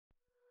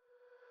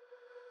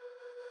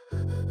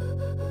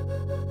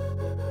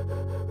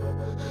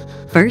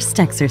First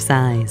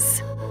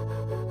exercise.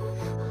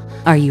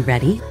 Are you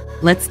ready?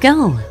 Let's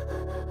go!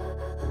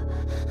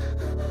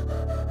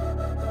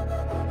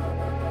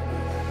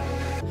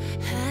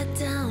 Head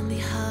down the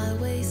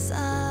highway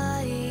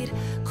side,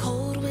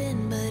 cold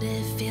wind but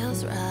it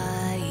feels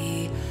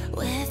right.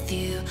 With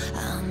you,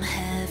 I'm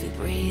heavy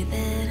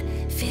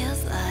breathing,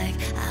 feels like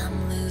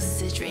I'm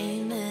lucid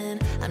dreaming.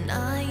 I'm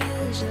not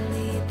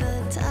usually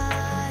the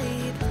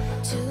type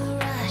to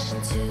rush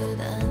into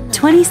the night.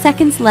 20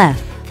 seconds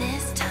left.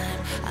 This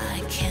time I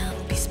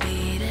can't be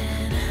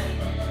speeding.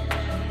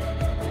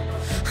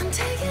 I'm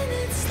taking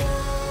it slow,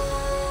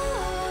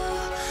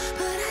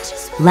 but I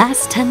just want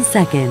Last 10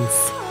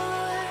 seconds.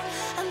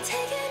 I'm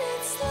taking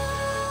it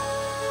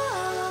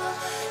slow,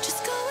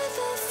 just go with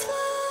the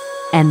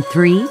flow. And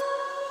 3,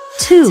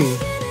 2,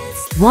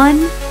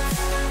 1,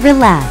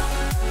 relax.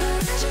 I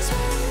just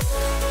want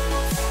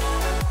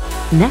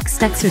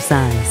Next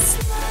exercise.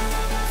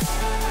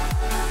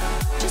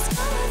 just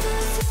go with the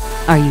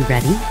flow. Are you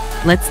ready?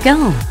 Let's go!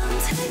 I'm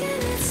taking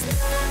it slow.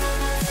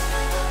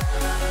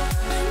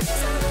 My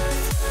knees on the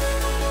floor.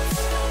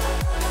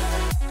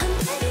 I'm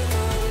letting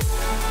go.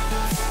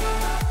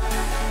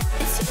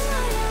 It's you I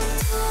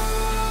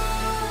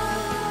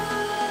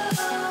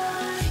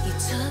You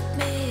took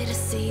me to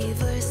see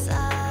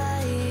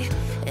Versailles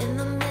in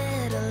the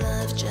middle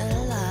of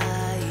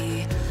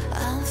July.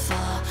 I'll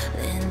fall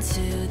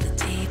into the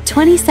deep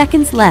 20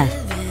 seconds left.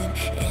 Living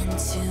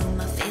into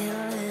my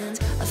feelings,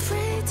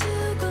 afraid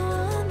to go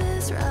on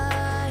this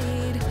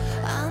ride.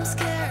 I'm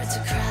scared to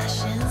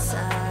crash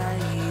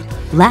inside.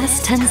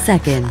 Last 10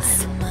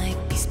 seconds. I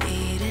might be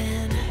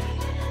speeding.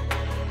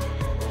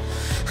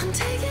 I'm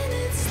taking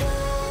it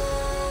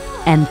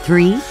slow, And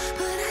 3, but I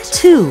just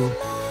 2,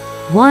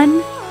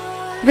 1,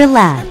 I'm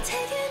relax.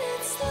 taking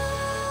it slow.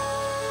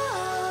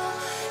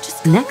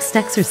 Just Next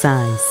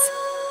exercise.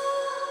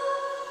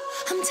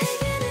 I'm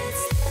taking it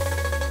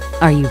slow.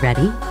 Are you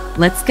ready?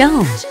 Let's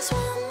go! I just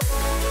want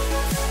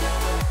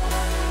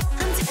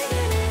I'm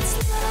taking it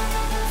slow.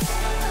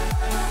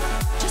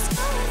 Just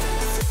go with the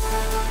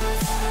flow.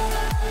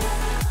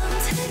 I'm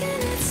taking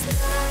it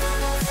slow.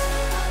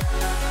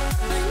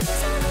 My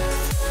knees on the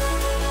floor.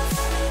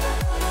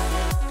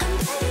 I'm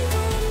letting go.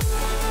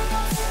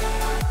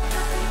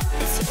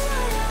 It's you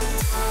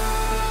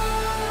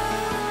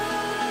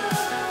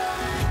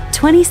I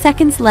 20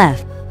 seconds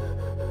left.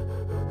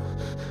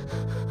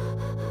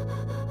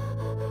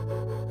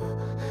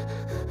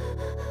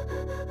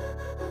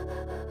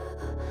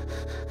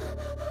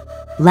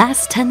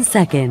 Last 10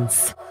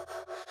 seconds.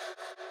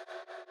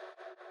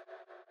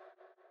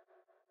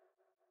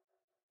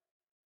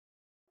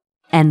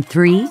 And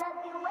 3,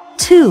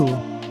 2,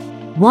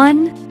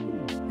 1,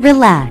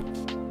 relax.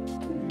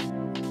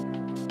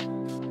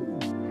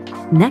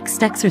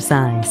 Next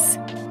exercise.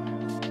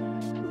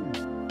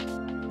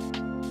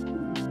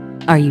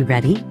 Are you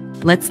ready?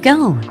 Let's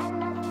go! 20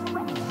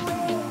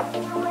 seconds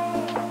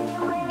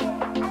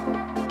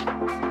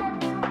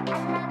left.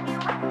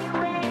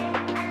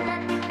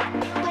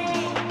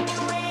 Last 10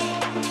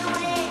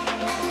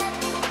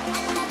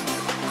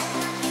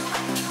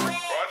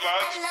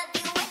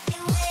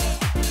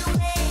 seconds. And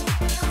 3,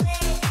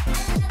 2,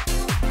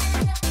 1,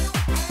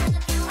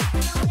 relax.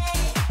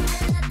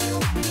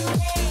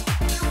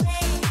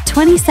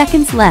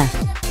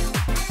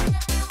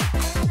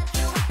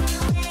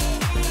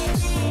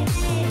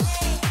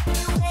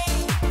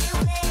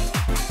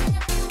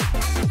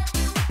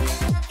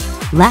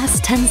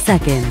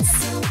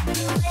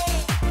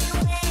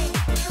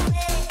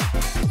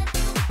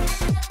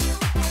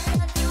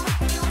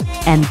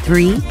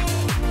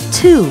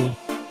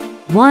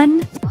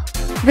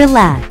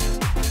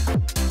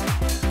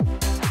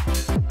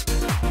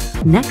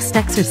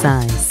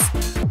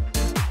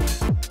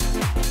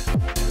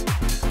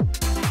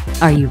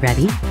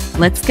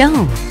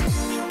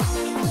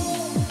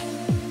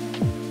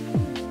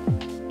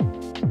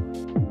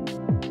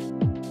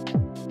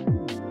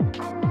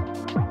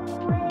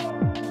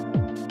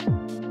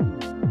 exercise.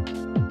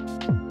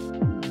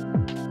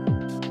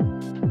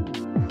 Are you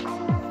ready?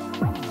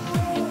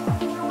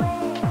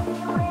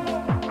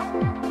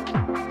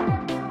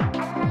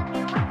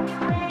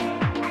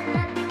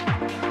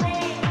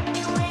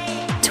 Let's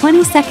go!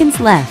 Twenty seconds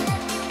left.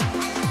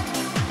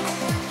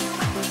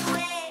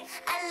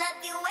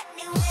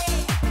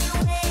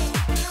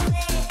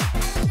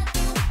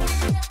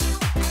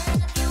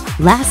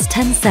 Last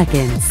 10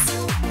 seconds.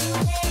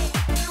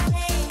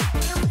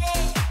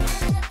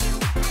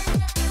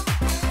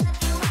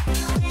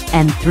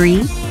 And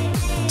 3,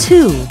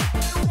 2,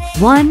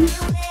 1,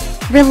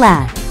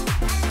 relax.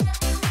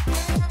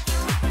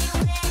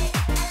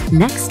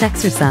 Next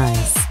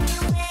exercise.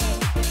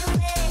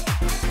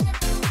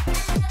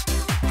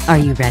 Are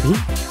you ready?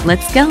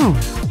 Let's go! 20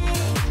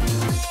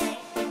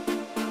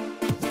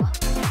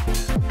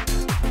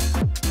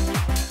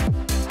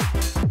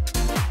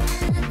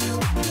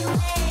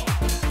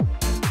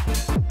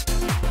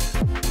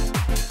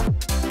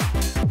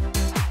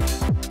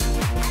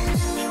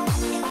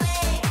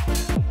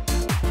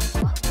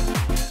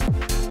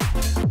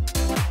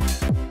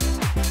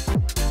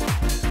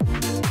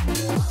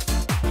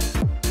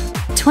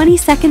 20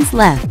 seconds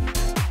left.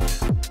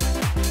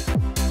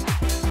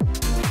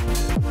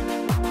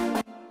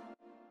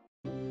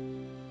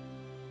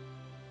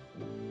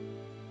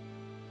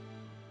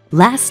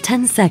 Last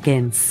 10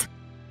 seconds.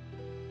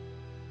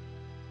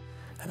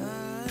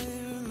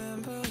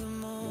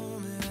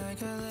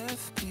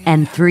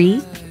 And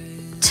 3,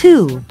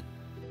 2,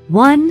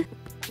 1,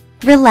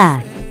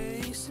 relax.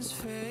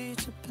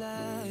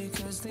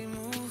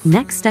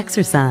 Next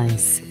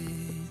exercise.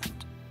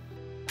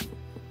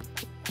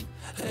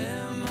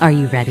 Are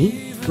you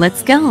ready?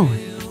 Let's go.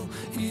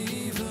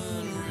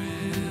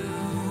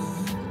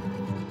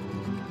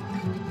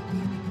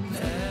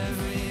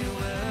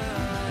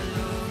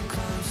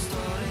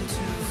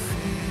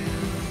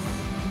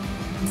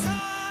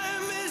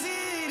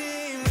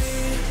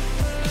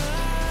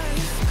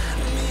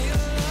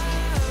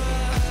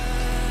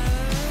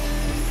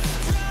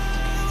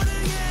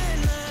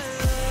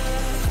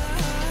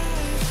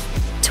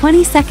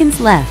 Twenty seconds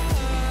left.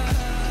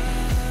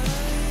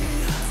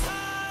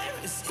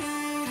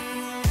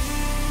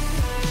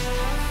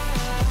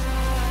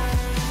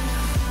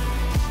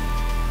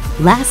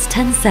 Last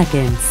 10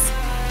 seconds.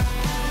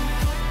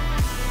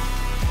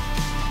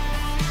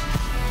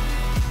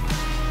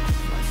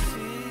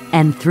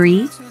 And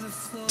 3,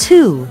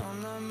 2,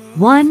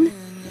 1,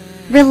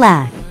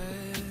 relax.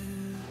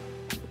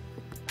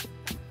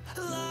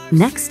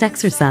 Next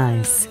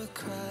exercise.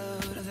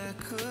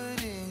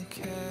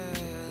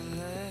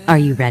 Are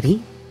you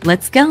ready?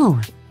 Let's go.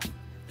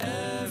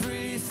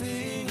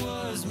 Everything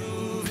was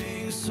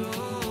moving so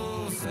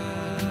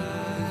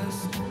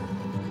fast.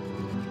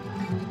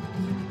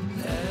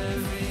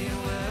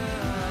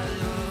 Everywhere I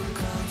look,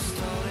 I'm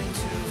starting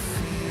to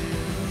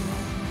feel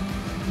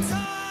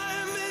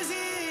time is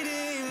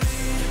eating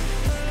me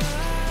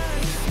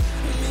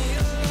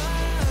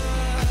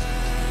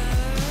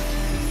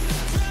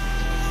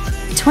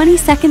alive. 20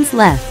 seconds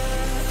left.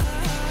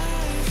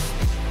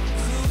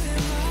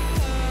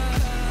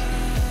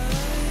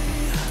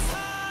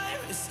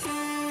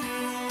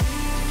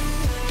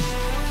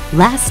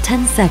 Last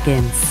 10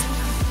 seconds.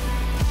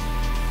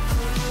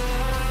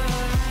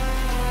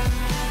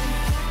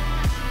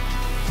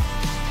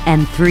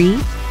 And 3,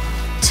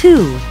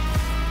 2,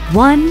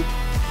 1,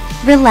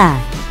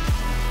 relax.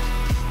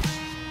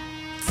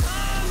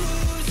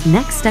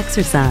 Next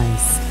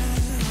exercise.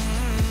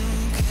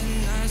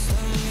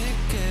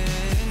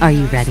 Are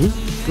you ready?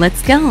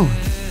 Let's go.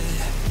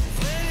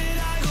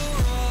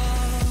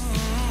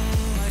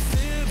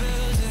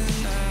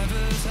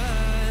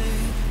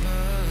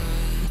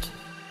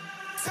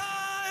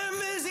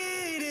 Time is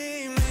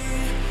eating me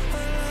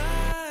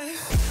alive.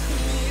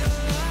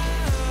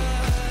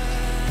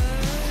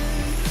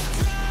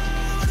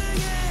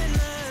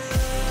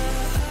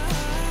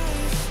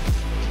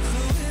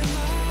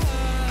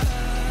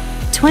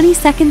 20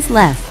 seconds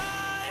left.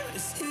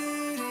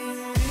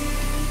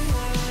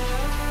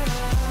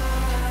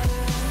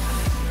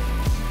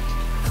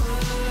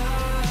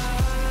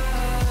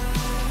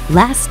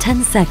 Last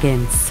 10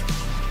 seconds.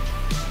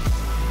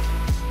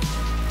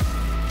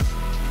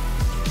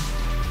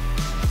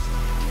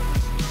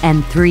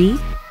 And 3,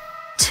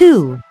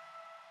 2,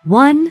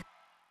 1,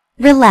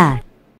 relax.